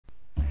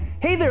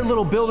Hey there,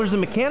 little builders and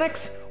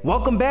mechanics!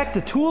 Welcome back to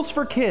Tools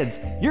for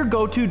Kids, your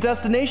go-to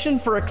destination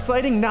for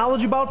exciting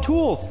knowledge about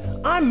tools.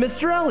 I'm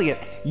Mr.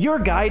 Elliott, your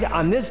guide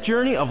on this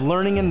journey of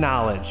learning and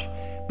knowledge.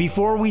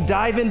 Before we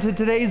dive into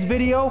today's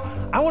video,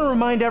 I want to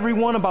remind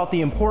everyone about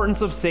the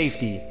importance of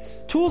safety.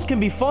 Tools can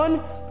be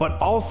fun,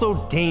 but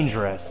also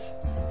dangerous.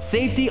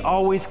 Safety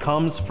always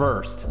comes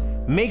first.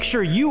 Make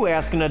sure you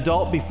ask an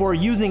adult before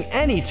using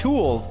any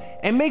tools,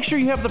 and make sure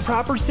you have the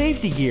proper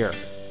safety gear.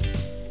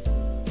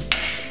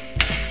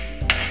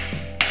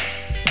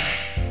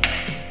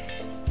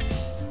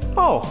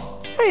 Oh,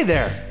 hey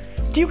there!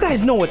 Do you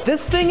guys know what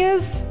this thing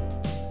is?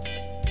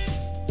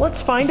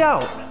 Let's find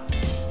out.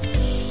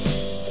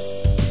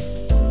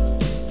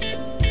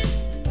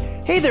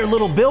 Hey there,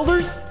 little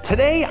builders!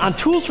 Today on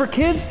Tools for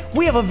Kids,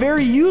 we have a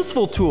very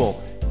useful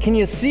tool. Can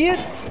you see it?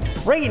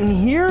 Right in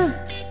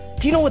here?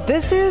 Do you know what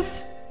this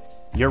is?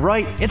 You're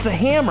right, it's a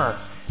hammer.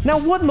 Now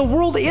what in the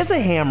world is a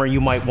hammer, you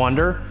might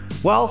wonder?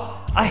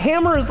 Well, a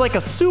hammer is like a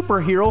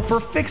superhero for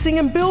fixing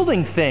and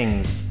building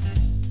things.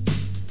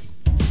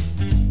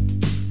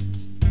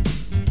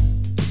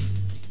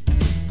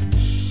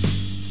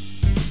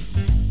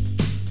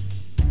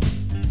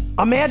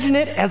 Imagine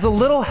it as a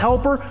little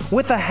helper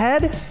with a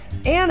head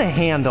and a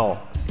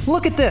handle.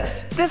 Look at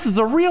this. This is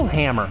a real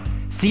hammer.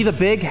 See the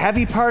big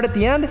heavy part at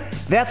the end?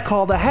 That's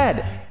called a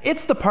head.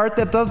 It's the part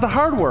that does the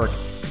hard work.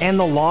 And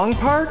the long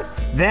part?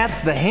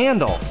 That's the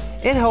handle.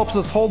 It helps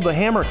us hold the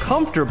hammer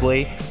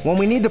comfortably when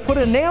we need to put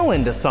a nail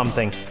into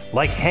something,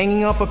 like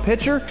hanging up a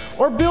picture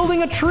or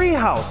building a tree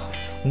house.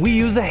 We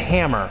use a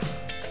hammer.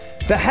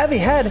 The heavy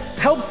head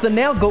helps the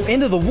nail go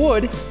into the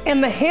wood,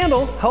 and the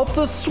handle helps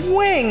us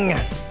swing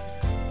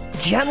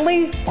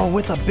gently or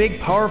with a big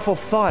powerful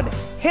thud.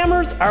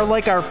 Hammers are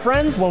like our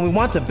friends when we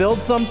want to build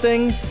some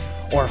things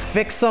or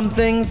fix some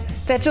things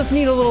that just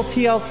need a little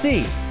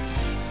TLC.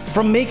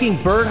 From making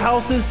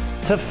birdhouses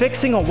to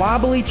fixing a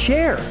wobbly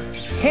chair,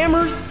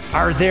 hammers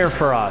are there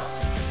for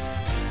us.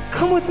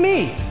 Come with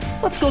me.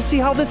 Let's go see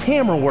how this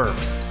hammer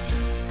works.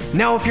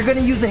 Now, if you're going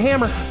to use a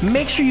hammer,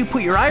 make sure you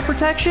put your eye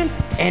protection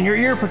and your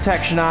ear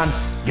protection on.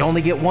 You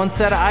only get one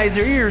set of eyes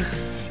or ears.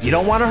 You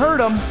don't want to hurt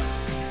them.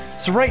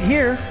 So right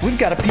here, we've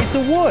got a piece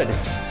of wood.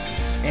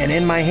 And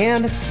in my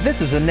hand,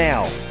 this is a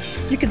nail.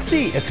 You can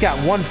see it's got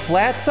one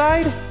flat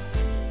side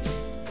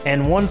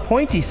and one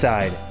pointy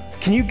side.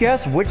 Can you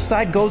guess which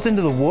side goes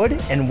into the wood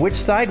and which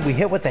side we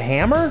hit with the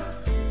hammer?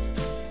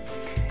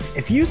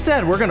 If you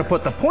said we're gonna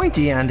put the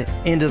pointy end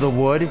into the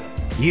wood,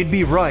 you'd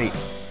be right.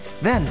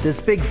 Then this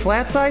big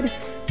flat side,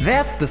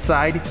 that's the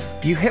side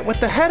you hit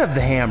with the head of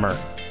the hammer.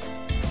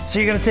 So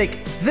you're gonna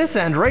take this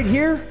end right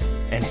here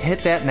and hit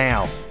that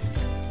nail.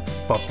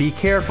 But be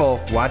careful,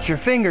 watch your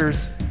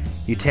fingers.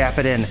 You tap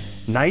it in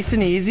nice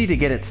and easy to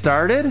get it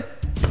started.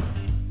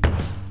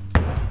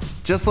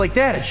 Just like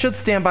that, it should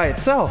stand by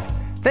itself.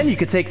 Then you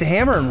could take the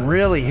hammer and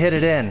really hit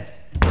it in.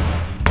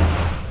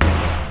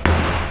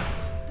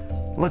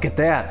 Look at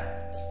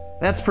that.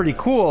 That's pretty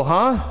cool,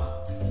 huh?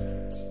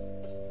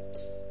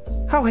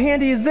 How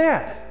handy is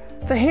that?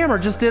 The hammer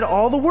just did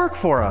all the work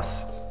for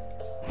us.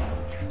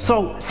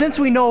 So, since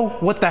we know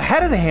what the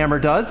head of the hammer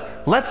does,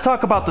 let's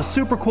talk about the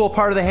super cool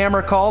part of the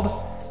hammer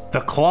called the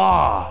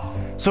claw.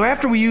 So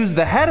after we use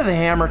the head of the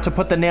hammer to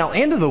put the nail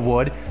into the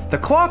wood, the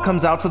claw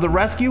comes out to the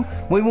rescue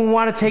when we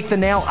want to take the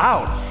nail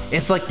out.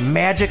 It's like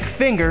magic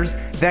fingers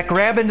that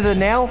grab into the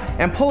nail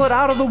and pull it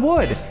out of the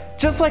wood,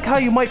 just like how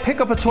you might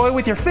pick up a toy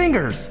with your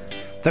fingers.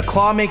 The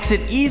claw makes it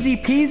easy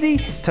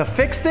peasy to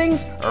fix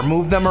things or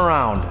move them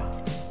around.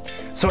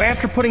 So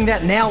after putting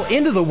that nail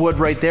into the wood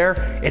right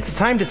there, it's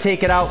time to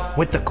take it out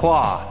with the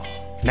claw.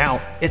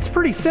 Now, it's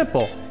pretty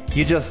simple.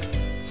 You just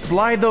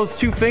slide those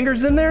two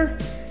fingers in there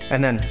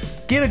and then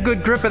get a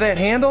good grip of that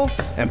handle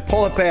and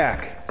pull it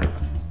back.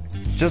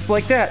 Just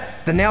like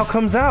that, the nail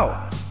comes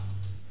out.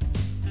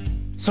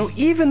 So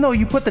even though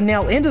you put the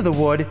nail into the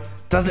wood,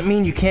 doesn't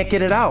mean you can't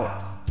get it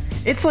out.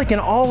 It's like an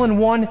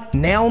all-in-one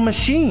nail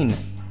machine.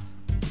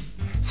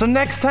 So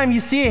next time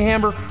you see a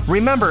hammer,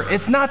 remember,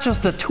 it's not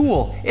just a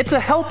tool, it's a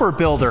helper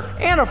builder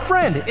and a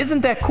friend. Isn't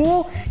that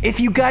cool?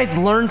 If you guys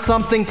learned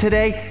something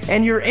today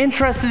and you're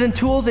interested in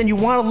tools and you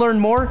want to learn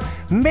more,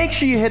 make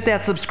sure you hit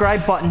that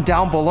subscribe button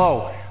down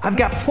below. I've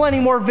got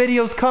plenty more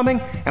videos coming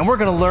and we're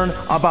going to learn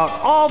about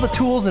all the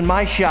tools in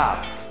my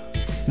shop.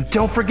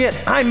 Don't forget,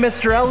 I'm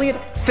Mr.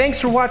 Elliott. Thanks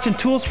for watching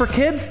Tools for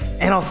Kids,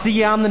 and I'll see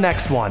you on the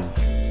next one.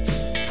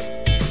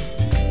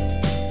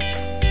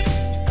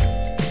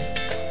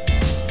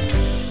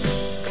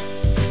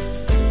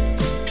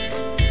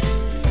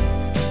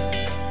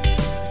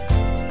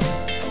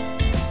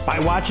 By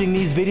watching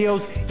these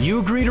videos, you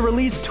agree to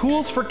release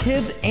Tools for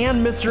Kids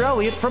and Mr.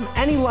 Elliott from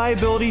any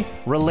liability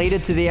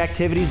related to the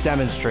activities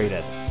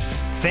demonstrated.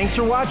 Thanks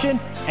for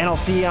watching, and I'll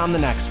see you on the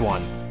next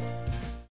one.